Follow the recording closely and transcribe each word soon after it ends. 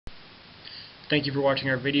Thank you for watching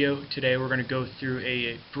our video. Today we're going to go through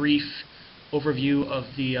a brief overview of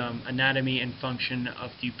the anatomy and function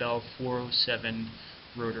of the Bell 407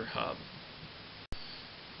 rotor hub.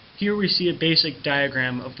 Here we see a basic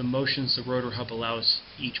diagram of the motions the rotor hub allows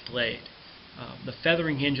each blade. The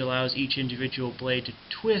feathering hinge allows each individual blade to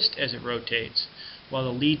twist as it rotates, while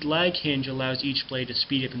the lead lag hinge allows each blade to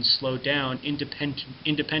speed up and slow down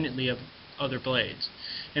independently of other blades.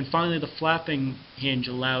 And finally, the flapping hinge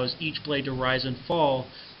allows each blade to rise and fall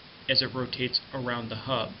as it rotates around the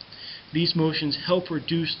hub. These motions help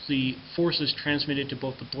reduce the forces transmitted to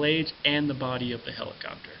both the blades and the body of the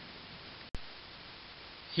helicopter.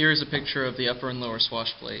 Here is a picture of the upper and lower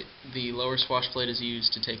swash plate. The lower swash plate is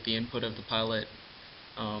used to take the input of the pilot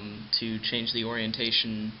to change the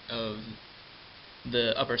orientation of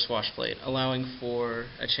the upper swash plate, allowing for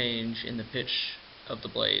a change in the pitch of the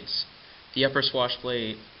blades. The upper swash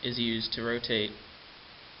plate is used to rotate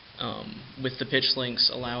with the pitch links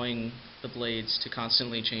allowing the blades to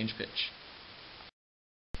constantly change pitch.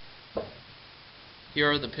 Here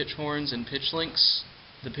are the pitch horns and pitch links.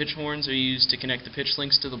 The pitch horns are used to connect the pitch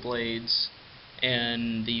links to the blades,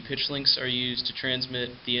 and the pitch links are used to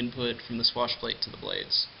transmit the input from the swash plate to the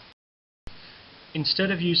blades.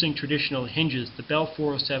 Instead of using traditional hinges, the Bell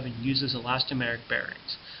 407 uses elastomeric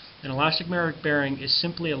bearings. An elastomeric bearing is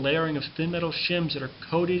simply a layering of thin metal shims that are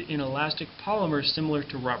coated in elastic polymer similar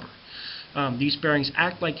to rubber. These bearings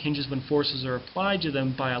act like hinges when forces are applied to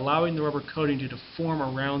them by allowing the rubber coating to deform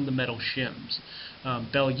around the metal shims.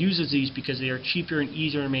 Bell uses these because they are cheaper and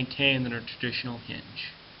easier to maintain than a traditional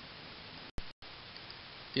hinge.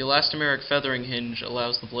 The elastomeric feathering hinge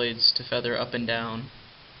allows the blades to feather up and down.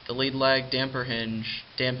 The lead lag damper hinge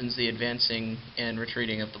dampens the advancing and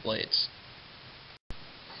retreating of the blades.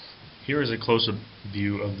 Here is a close-up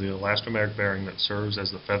view of the elastomeric bearing that serves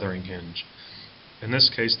as the feathering hinge. In this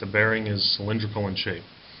case, the bearing is cylindrical in shape.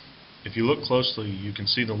 If you look closely, you can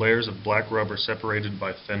see the layers of black rubber separated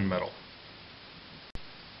by thin metal.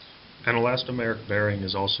 An elastomeric bearing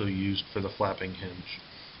is also used for the flapping hinge.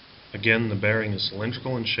 Again, the bearing is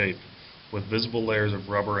cylindrical in shape, with visible layers of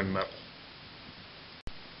rubber and metal.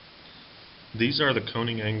 These are the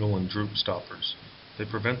coning angle and droop stoppers. They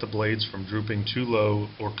prevent the blades from drooping too low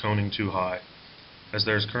or coning too high. As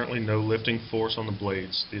there is currently no lifting force on the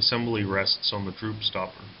blades, the assembly rests on the droop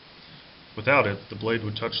stopper. Without it, the blade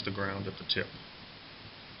would touch the ground at the tip.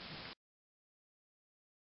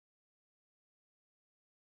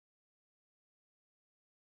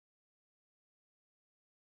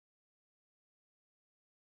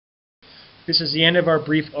 This is the end of our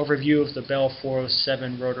brief overview of the Bell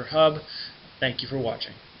 407 rotor hub. Thank you for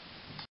watching.